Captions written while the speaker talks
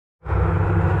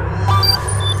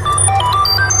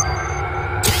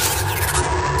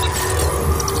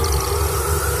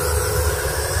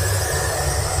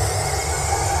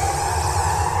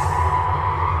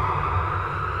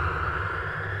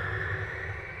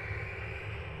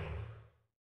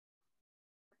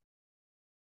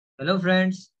Hello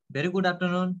friends, very good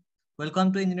afternoon.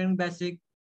 Welcome to Engineering Basic.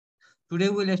 Today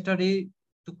we'll study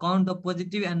to count the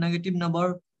positive and negative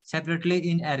number separately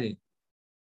in array.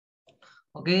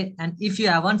 Okay, and if you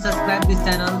haven't subscribed this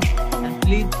channel, then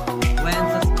please go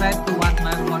and subscribe to watch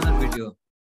my further video.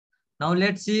 Now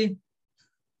let's see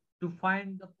to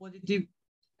find the positive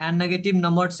and negative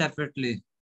numbers separately.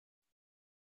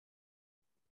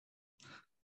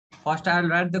 First, I'll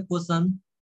write the question.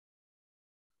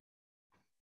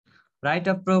 Write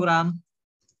a program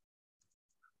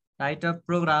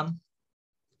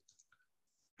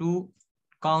to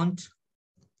count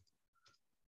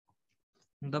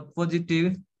the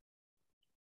positive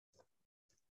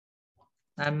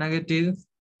and negative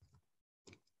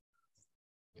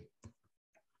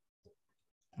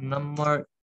number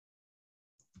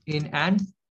in an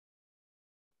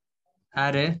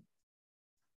array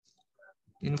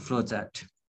in flowchart.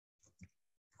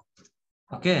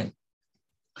 Okay.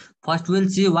 First, we'll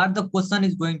see what the question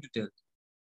is going to tell.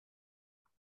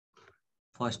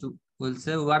 First, we'll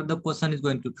say what the question is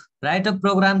going to write a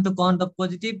program to count the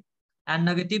positive and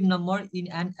negative number in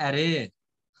an array.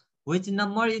 Which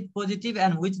number is positive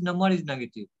and which number is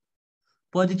negative?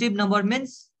 Positive number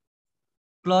means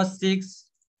plus 6,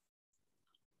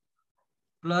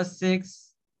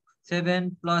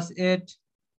 7, plus 8,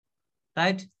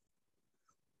 right?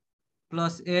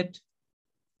 Plus 8,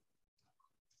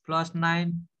 plus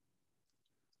 9,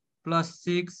 plus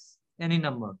 6, any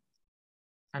number.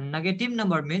 And negative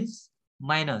number means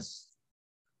minus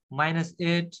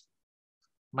 8,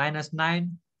 minus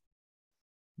 9,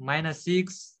 minus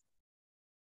 6.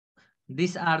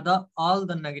 These are all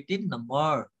the negative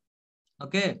number.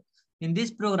 Okay. In this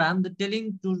program, the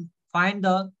telling to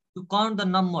count the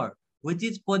number which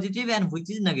is positive and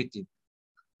which is negative.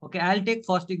 Okay, I'll take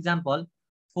first example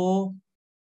 4,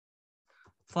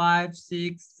 5,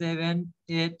 6, 7,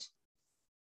 8.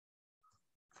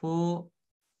 4,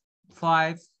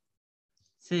 5,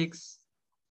 6,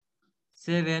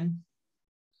 7,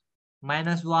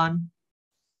 minus 1,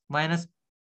 minus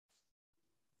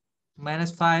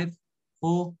 5,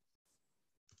 4,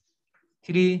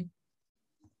 3,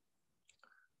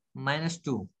 minus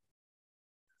 2.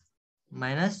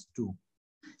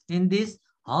 In this,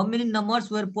 how many numbers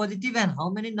were positive and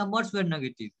how many numbers were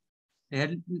negative?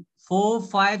 4,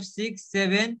 5, 6,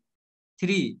 7,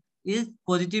 3 is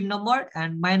positive number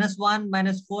and minus 1,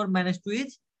 minus 4, minus 2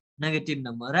 is negative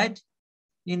number, right?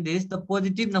 In this, the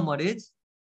positive number is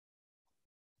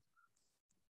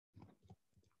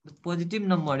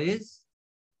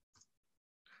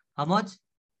how much?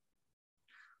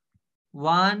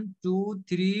 1, 2,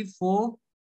 3, 4,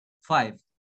 5,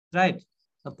 right?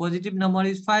 The positive number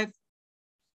is 5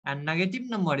 and negative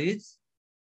number is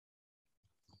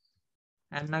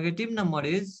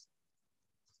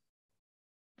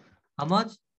how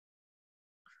much?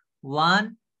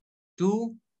 1,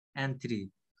 2, and 3.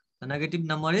 The negative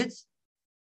number is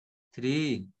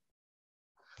 3.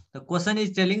 The question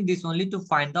is telling this only to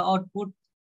find the output,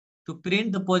 to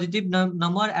print the positive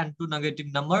number and to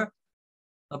negative number.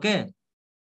 Okay.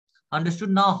 Understood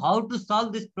now how to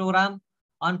solve this program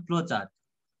on flowchart.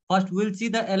 First, we'll see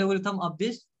the algorithm of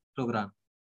this program.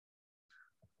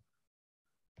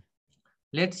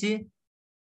 Let's see.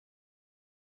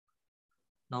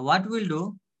 Now what we'll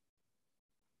do,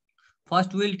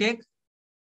 first we'll take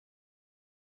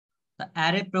the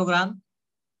array program,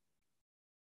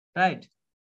 right?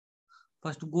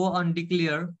 First go on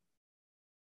declare.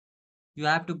 You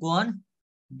have to go on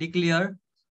declare.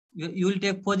 You will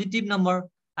take positive number.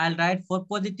 I'll write for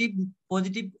positive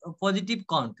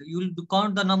count. You will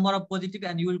count the number of positive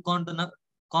and you will count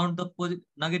the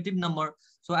negative number.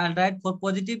 So I'll write for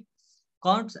positive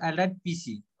counts, I'll write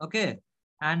PC. Okay.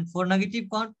 And for negative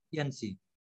count, NC.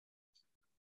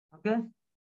 Okay.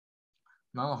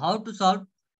 Now how to solve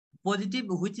positive,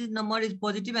 which number is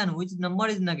positive and which number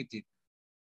is negative?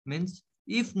 Means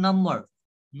if number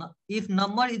is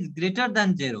greater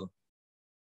than 0,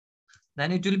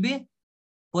 then it will be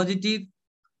positive,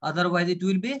 otherwise it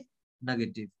will be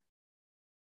negative.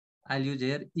 I'll use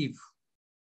here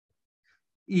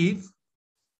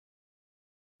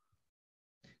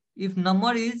if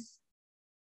number is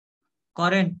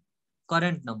current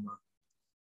number,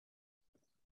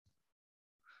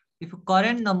 if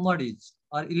current number is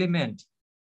or element,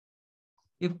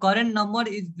 if current number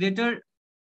is greater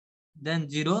than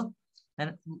 0,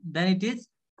 then it is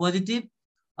positive,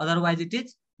 otherwise it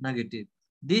is negative.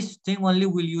 This thing only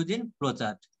we'll use in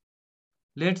flowchart.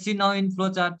 Let's see now in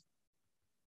flowchart.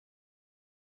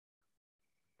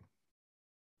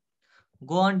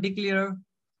 Go on declare.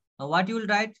 Now what you will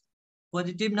write?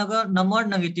 Positive number,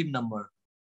 negative number.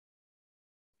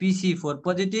 PC for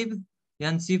positive,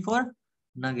 NC for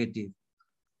negative.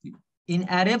 In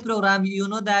array program, you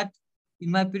know that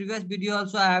in my previous video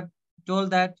also I have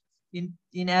told that in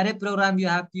array program you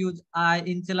have to use I,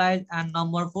 initialize and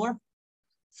number for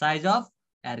size of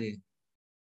array,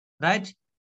 right?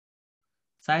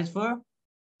 Size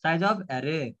of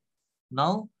array.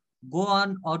 Now go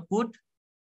on output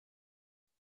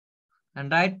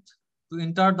and write to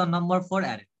enter the number for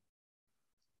array.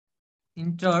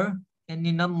 Enter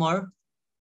any number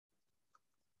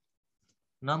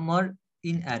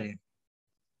in array.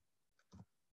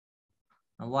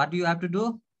 Now what you have to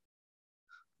do?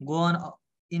 Go on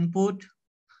input.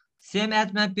 Same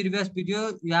as my previous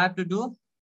video, you have to do.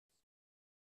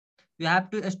 You have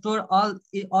to store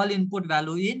all input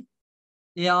value in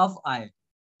A of I.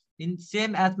 In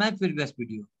same as my previous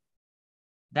video.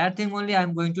 That thing only I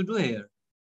am going to do here,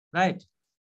 right?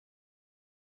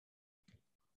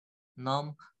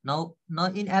 Now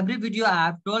in every video I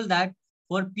have told that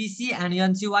for PC and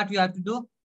NC what you have to do?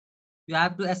 You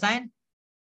have to assign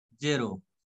 0.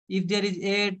 If there is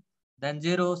 8, then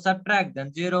 0, subtract,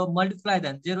 then 0, multiply,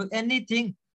 then 0,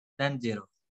 anything, then 0.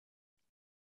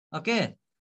 Okay,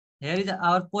 here is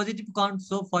our positive count.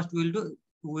 So first we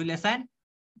will assign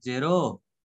 0.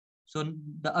 So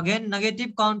again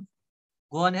negative count,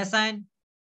 go on assign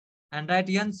and write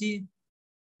NC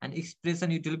and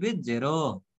expression it will be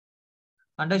 0.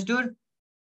 Understood?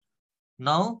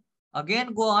 Now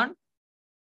again go on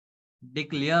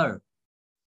declare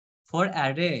for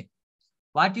array.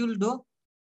 What you will do?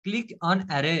 Click on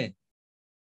array.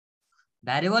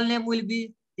 Variable name will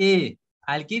be A.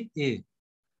 I'll keep A.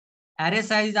 Array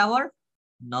size is our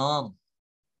num.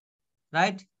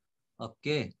 Right?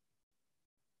 Okay.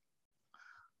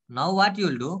 Now what you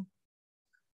will do?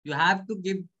 You have to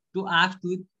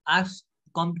ask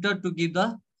computer to give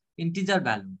the integer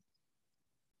value.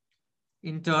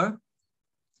 Enter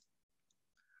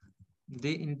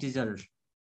the integer.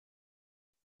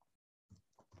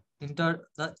 Enter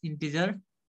the integer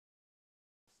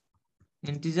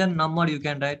number you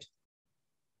can write,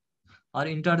 or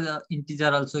enter the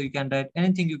integer also you can write,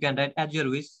 anything you can write as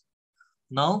your wish.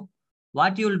 Now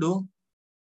what you will do,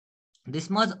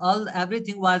 this much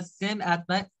everything was same as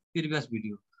my previous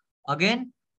video.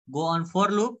 Again go on for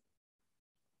loop.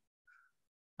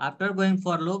 After going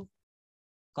for loop,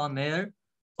 come here.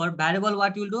 For variable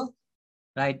what you will do,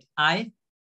 write I.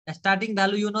 Starting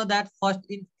value, you know that first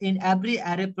in every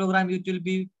array program it will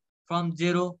be from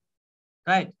 0,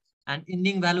 right? And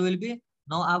ending value will be,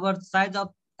 now our size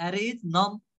of array is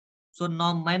num, so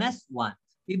num minus 1.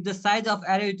 If the size of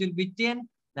array it will be 10,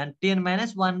 then 10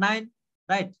 minus 1, 9,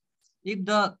 right? If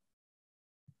the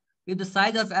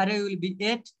size of array will be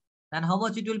 8, then how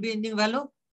much it will be ending value?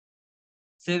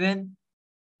 7,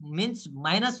 means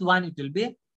minus 1 it will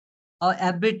be, or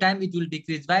every time it will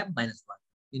decrease by minus 1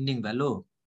 ending value.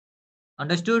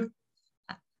 Understood?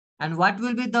 And what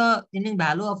will be the ending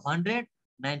value of 100?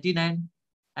 99.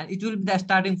 And it will be the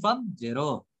starting from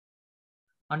 0.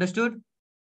 Understood?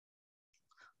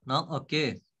 Now,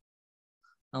 okay.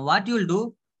 Now, what you will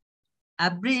do?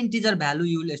 Every integer value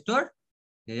you will store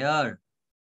here.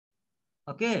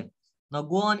 Okay. Now,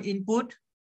 go on input.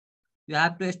 You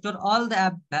have to store all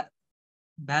the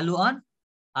value on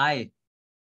I.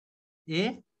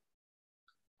 A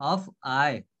of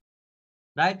I.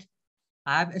 Right?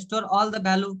 I have stored all the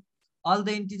value, all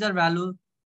the integer value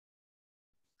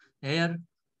here.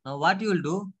 Now what you will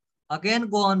do? Again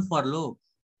go on for loop.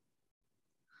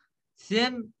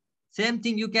 Same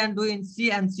thing you can do in C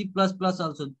and C++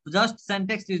 also. Just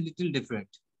syntax is little different.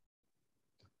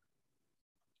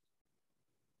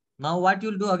 Now what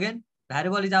you will do again?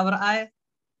 Variable is our I,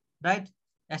 right?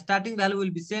 A starting value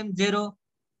will be same 0.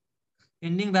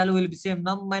 Ending value will be same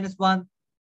num minus 1.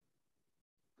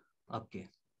 Okay.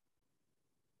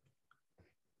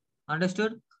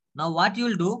 Understood? Now what you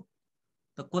will do?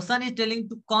 The question is telling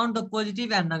to count the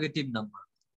positive and negative number.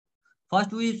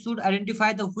 First, we should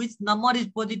identify the which number is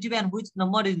positive and which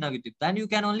number is negative. Then you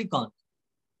can only count,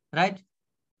 right?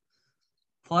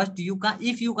 First,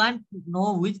 if you can't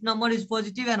know which number is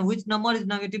positive and which number is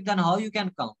negative, then how you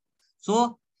can count?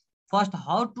 So, first,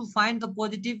 how to find the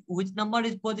positive, which number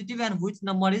is positive and which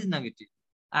number is negative?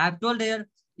 I have told here,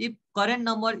 if current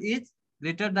number is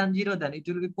greater than 0, then it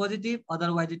will be positive.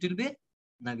 Otherwise, it will be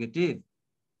negative.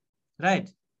 Right?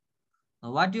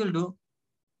 Now, what you will do?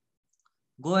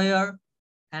 Go here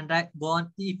and go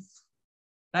on if.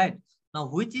 Right? Now,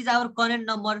 which is our current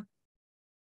number?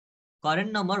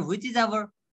 Current number, which is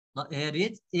our? Now, here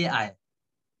is AI.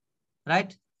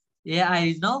 Right? AI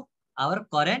is now our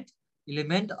current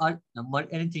element or number,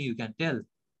 anything you can tell.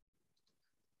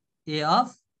 A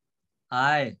of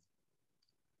I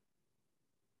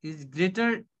is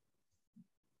greater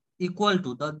equal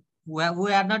to the we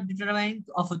are not determining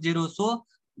of 0, so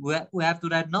we have to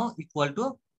write now equal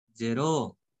to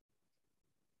 0.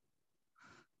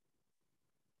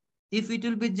 If it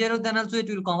will be 0, then also it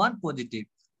will come on positive.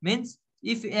 Means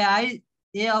if a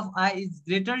of I is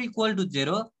greater equal to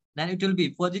 0, then it will be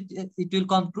positive. It will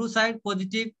come true side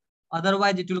positive.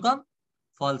 Otherwise, it will come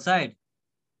false side.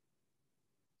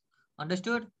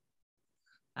 Understood?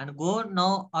 And go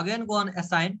now again go on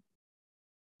assign.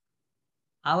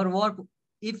 Our work,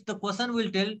 if the question will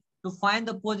tell to find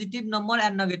the positive number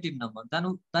and negative number,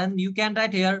 then you can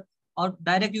write here, or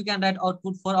direct you can write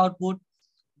output for output.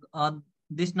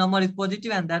 This number is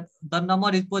positive and that the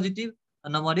number is positive, the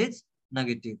number is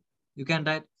negative. You can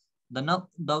write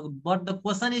but the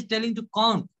question is telling to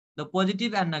count the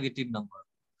positive and negative number.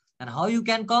 And how you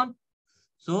can count?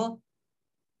 So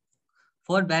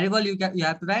for variable you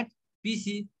have to write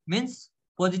PC, means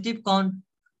positive count.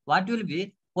 What will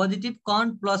be positive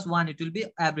count plus 1? It will be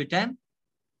every time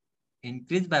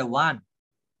increase by 1.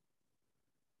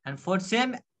 And for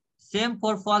same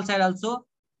for false side also,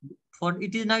 for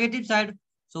it is negative side.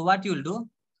 So what you will do?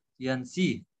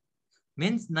 NC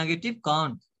means negative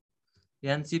count.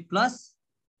 NC plus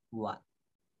 1.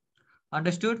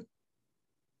 Understood?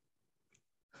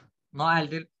 Now I'll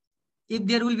tell. If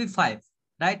there will be 5,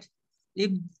 right?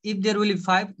 If there will be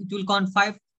 5, it will count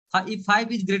 5. If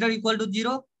 5 is greater or equal to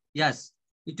 0, yes,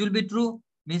 it will be true.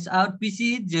 Means our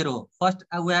PC is 0. First,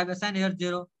 we have assigned here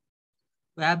 0.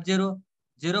 We have 0.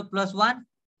 0 plus 1,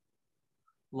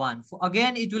 1.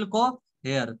 Again, it will go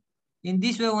here. In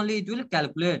this way only it will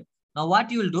calculate. Now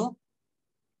what you will do?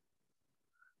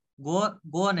 Go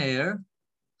on here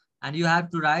and you have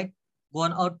to write, go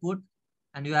on output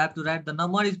and you have to write the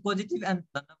number is positive and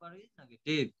the number is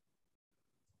negative.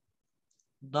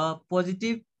 The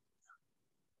positive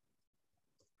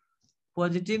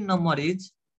number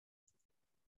is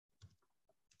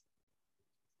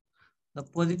the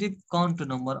positive count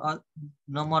number or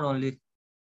number only.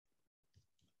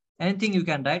 Anything you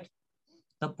can write.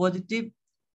 The positive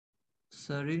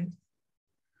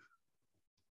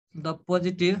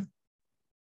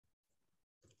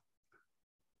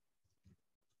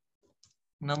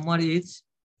number is,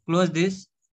 close this,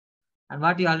 and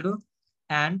what you all do,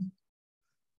 and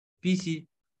PC.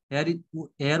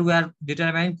 Here we are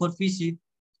determining for PC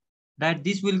that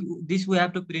this we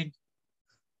have to print.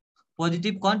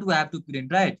 Positive count we have to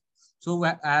print, right? So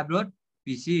I have wrote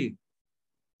PC.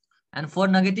 And for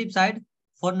negative side,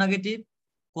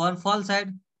 go on false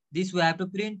side, this we have to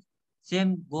print.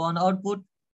 Same, go on output.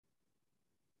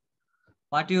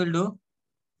 What you will do?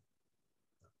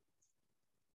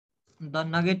 The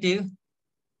negative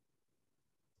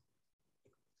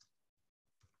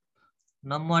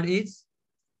number is,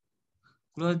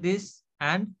 close this,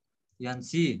 and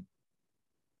NC.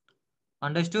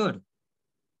 Understood?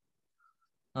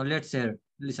 Now let's say,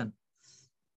 listen.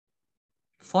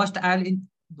 First, the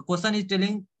question is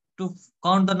telling to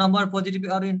count the number positive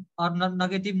or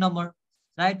negative number,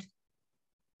 right?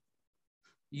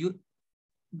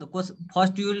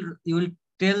 First you will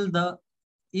tell the,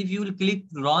 if you will click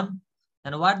run,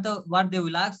 and what they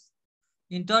will ask,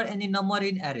 enter any number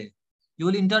in array. You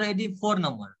will enter any 4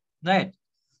 number, right?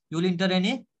 You will enter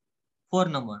any 4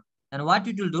 number. And what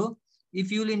it will do,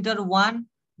 if you will enter 1,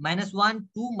 -1,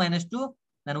 2, -2,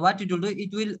 then what it will do,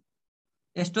 it will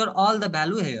store all the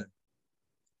value here.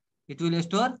 It will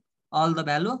store all the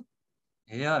value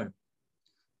here.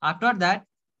 After that,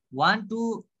 1,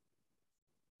 2,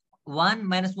 1,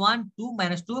 -1, 2,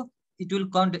 -2, it will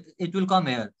come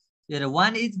here. Here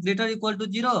 1 is greater or equal to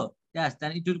 0. Yes,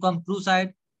 then it will come true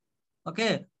side.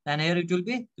 Okay, then here it will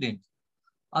be print.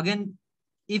 Again,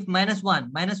 if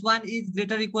 -1 is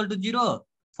greater or equal to 0,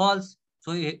 false.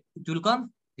 So it will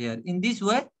come here. In this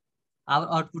way, our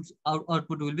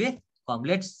output will be come.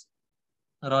 Let's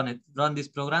run this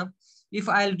program. If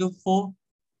I'll do 4,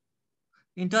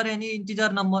 enter any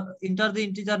integer number, enter the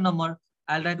integer number.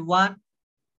 I'll write 1,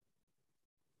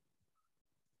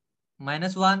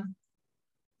 -1,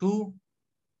 2,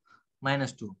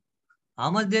 -2.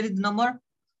 How much there is number?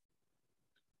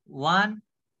 1,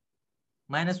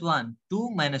 -1, 2,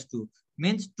 -2.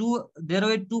 Means 2, there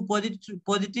are 2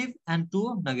 positive and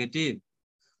 2 negative.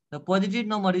 The positive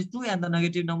number is 2 and the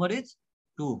negative number is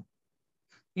 2.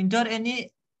 Enter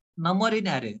any number in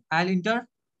array. I'll enter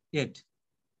 8.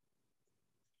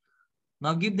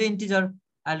 Now give the integer.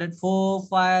 I'll add 4,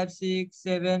 5, 6,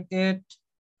 7, 8,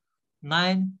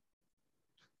 9,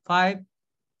 5,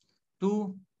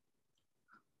 2.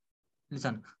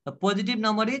 Listen, the positive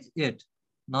number is 8.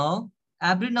 Now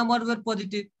every number were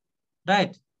positive,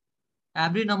 right?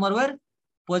 Every number were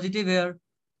positive here.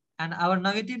 And our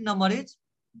negative number is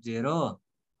 0.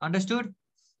 Understood?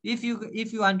 If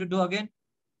you want to do again,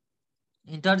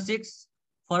 enter 6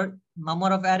 for number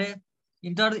of array.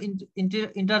 Enter the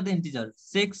integer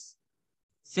 6,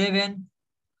 7,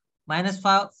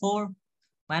 -4,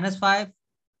 -5,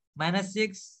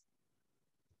 -6,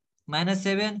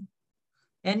 -7.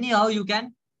 Anyhow you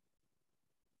can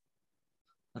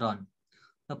run.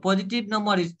 The positive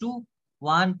number is 2,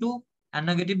 1, 2, and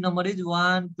negative number is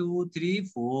 1, 2, 3,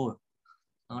 4.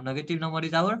 Now negative number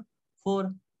is our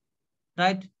 4.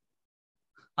 Right?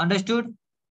 Understood?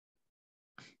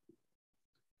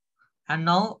 And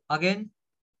now again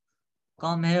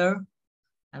come here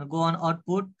and go on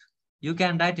output. You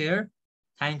can write here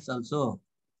thanks also.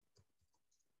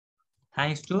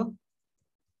 Thanks to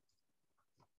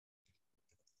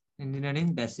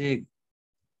engineering basic.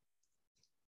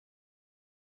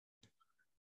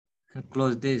 And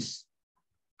close this.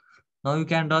 Now you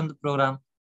can run the program.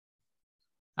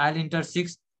 I'll enter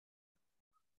 6,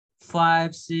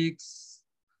 5, 6,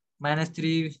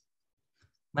 -3,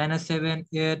 -7,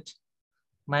 8,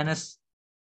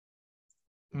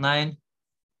 -9.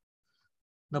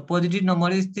 The positive number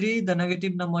is 3. The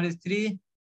negative number is 3.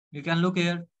 You can look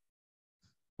here.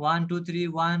 1, 2, 3,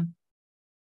 1.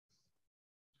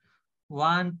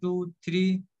 1, 2,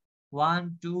 3.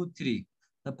 1, 2, 3.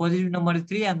 The positive number is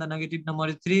 3 and the negative number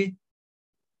is 3.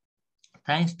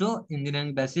 Thanks to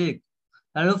engineering basic.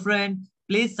 Hello friend,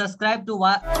 please subscribe to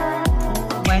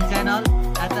my channel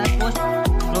as I post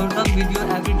Flowgorithm video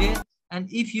every day. And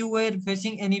if you were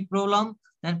facing any problem,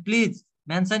 then please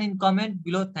mention in comment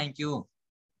below. Thank you.